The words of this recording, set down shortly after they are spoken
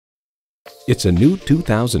It's a new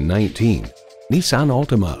 2019 Nissan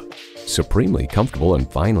Altima. Supremely comfortable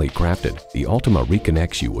and finely crafted, the Altima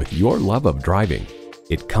reconnects you with your love of driving.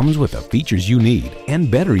 It comes with the features you need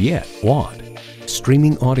and, better yet, want.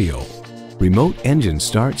 Streaming audio, remote engine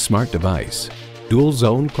start smart device, dual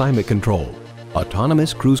zone climate control,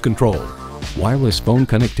 autonomous cruise control, wireless phone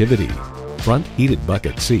connectivity, front heated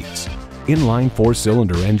bucket seats, inline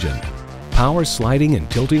 4-cylinder engine, power sliding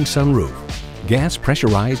and tilting sunroof, gas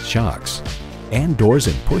pressurized shocks, and doors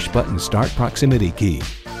and push-button start proximity key.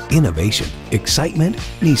 Innovation, excitement,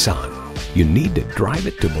 Nissan. You need to drive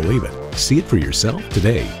it to believe it. See it for yourself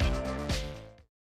today.